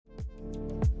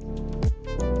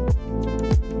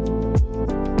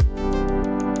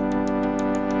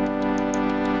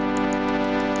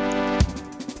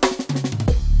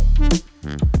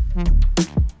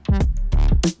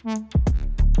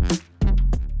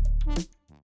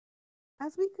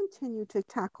As we continue to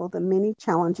tackle the many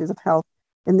challenges of health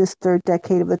in this third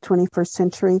decade of the 21st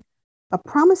century, a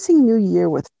promising new year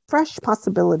with fresh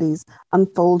possibilities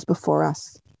unfolds before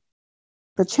us.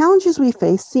 The challenges we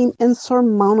face seem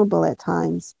insurmountable at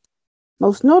times,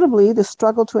 most notably the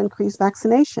struggle to increase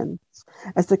vaccinations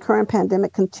as the current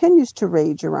pandemic continues to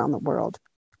rage around the world.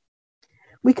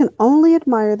 We can only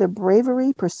admire the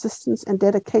bravery, persistence, and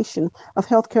dedication of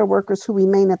healthcare workers who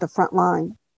remain at the front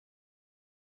line.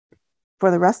 For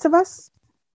the rest of us,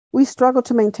 we struggle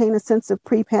to maintain a sense of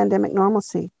pre-pandemic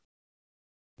normalcy.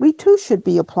 We too should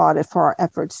be applauded for our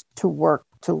efforts to work,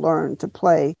 to learn, to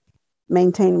play,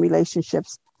 maintain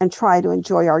relationships, and try to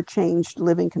enjoy our changed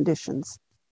living conditions.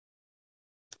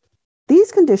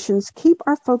 These conditions keep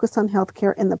our focus on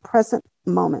healthcare in the present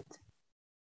moment.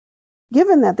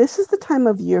 Given that this is the time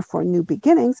of year for new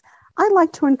beginnings, I'd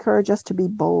like to encourage us to be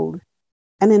bold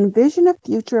and envision a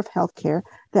future of healthcare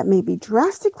that may be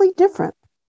drastically different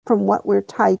from what we're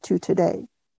tied to today.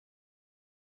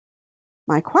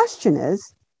 My question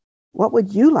is, what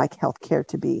would you like healthcare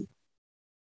to be?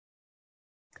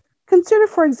 Consider,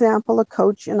 for example, a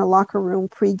coach in a locker room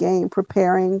pre-game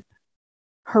preparing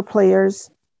her players.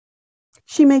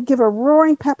 She may give a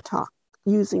roaring pep talk,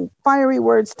 using fiery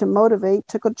words to motivate,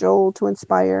 to cajole, to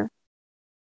inspire.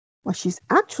 What she's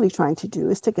actually trying to do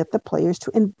is to get the players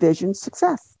to envision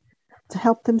success, to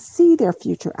help them see their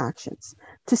future actions,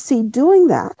 to see doing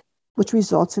that, which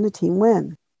results in a team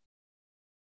win.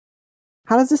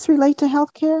 How does this relate to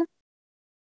healthcare?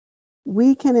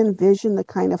 We can envision the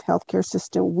kind of healthcare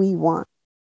system we want.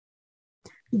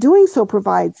 Doing so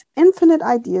provides infinite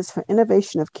ideas for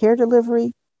innovation of care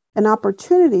delivery and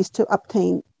opportunities to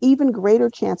obtain even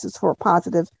greater chances for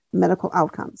positive medical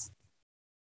outcomes.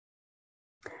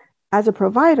 As a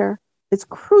provider, it's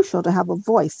crucial to have a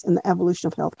voice in the evolution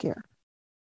of healthcare.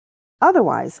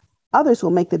 Otherwise, others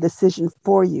will make the decision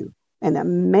for you, and it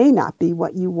may not be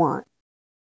what you want.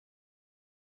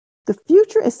 The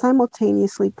future is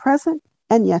simultaneously present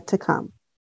and yet to come,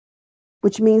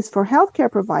 which means for healthcare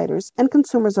providers and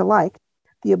consumers alike,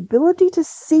 the ability to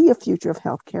see a future of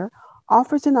healthcare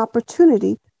offers an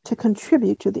opportunity to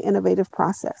contribute to the innovative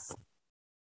process.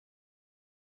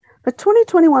 The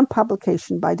 2021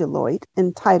 publication by Deloitte,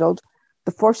 entitled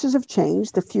The Forces of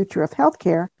Change, The Future of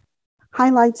Healthcare,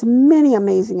 highlights many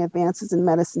amazing advances in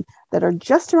medicine that are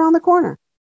just around the corner.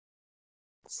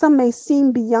 Some may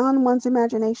seem beyond one's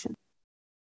imagination.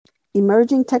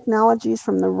 Emerging technologies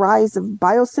from the rise of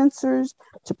biosensors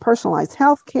to personalized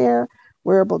healthcare,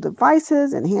 wearable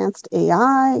devices, enhanced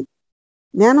AI,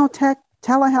 nanotech,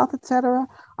 telehealth, etc.,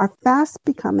 are fast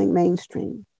becoming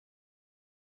mainstream.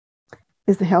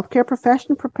 Is the healthcare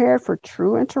profession prepared for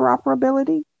true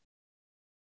interoperability?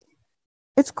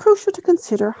 It's crucial to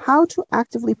consider how to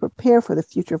actively prepare for the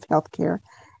future of healthcare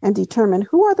and determine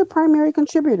who are the primary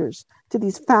contributors to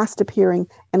these fast-appearing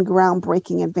and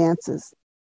groundbreaking advances.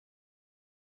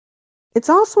 It's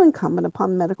also incumbent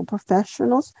upon medical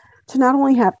professionals to not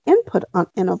only have input on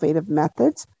innovative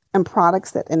methods and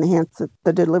products that enhance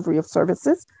the delivery of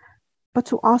services, but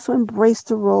to also embrace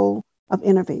the role of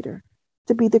innovator,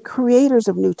 to be the creators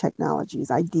of new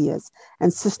technologies, ideas,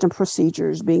 and system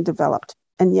procedures being developed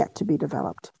and yet to be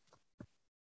developed.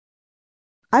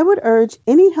 I would urge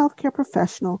any healthcare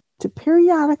professional to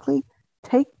periodically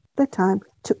take the time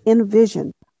to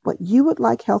envision what you would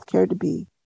like healthcare to be,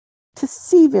 to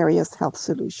see various health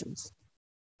solutions.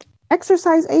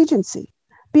 Exercise agency.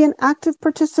 Be an active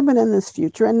participant in this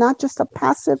future and not just a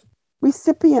passive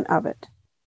recipient of it.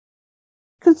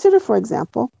 Consider, for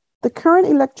example, the current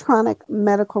electronic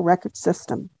medical record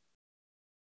system.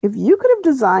 If you could have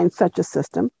designed such a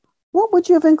system, what would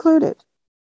you have included?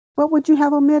 What would you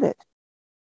have omitted?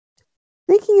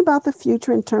 Thinking about the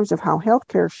future in terms of how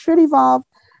healthcare should evolve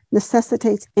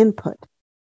necessitates input,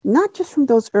 not just from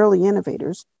those early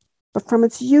innovators, but from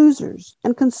its users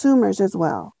and consumers as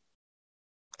well.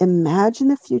 Imagine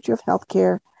the future of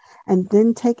healthcare and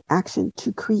then take action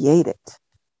to create it.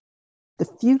 The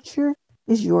future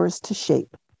is yours to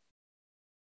shape.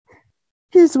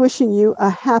 Here's wishing you a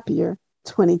happier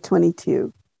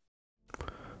 2022.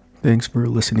 Thanks for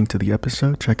listening to the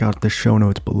episode. Check out the show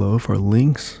notes below for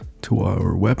links to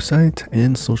our website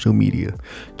and social media.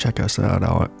 Check us out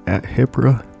at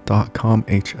hippra.com,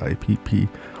 hippra.com,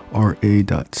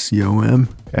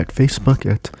 at Facebook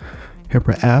at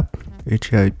Hippra App,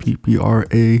 HIPPRAAPP,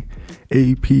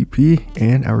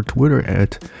 and our Twitter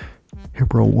at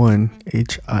Hippra1,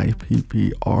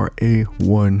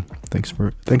 HIPPRA1.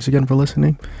 Thanks again for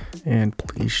listening, and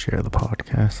please share the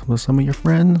podcast with some of your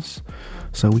friends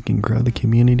so we can grow the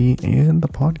community and the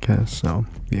podcast. So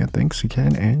yeah, thanks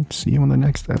again, and see you on the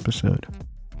next episode.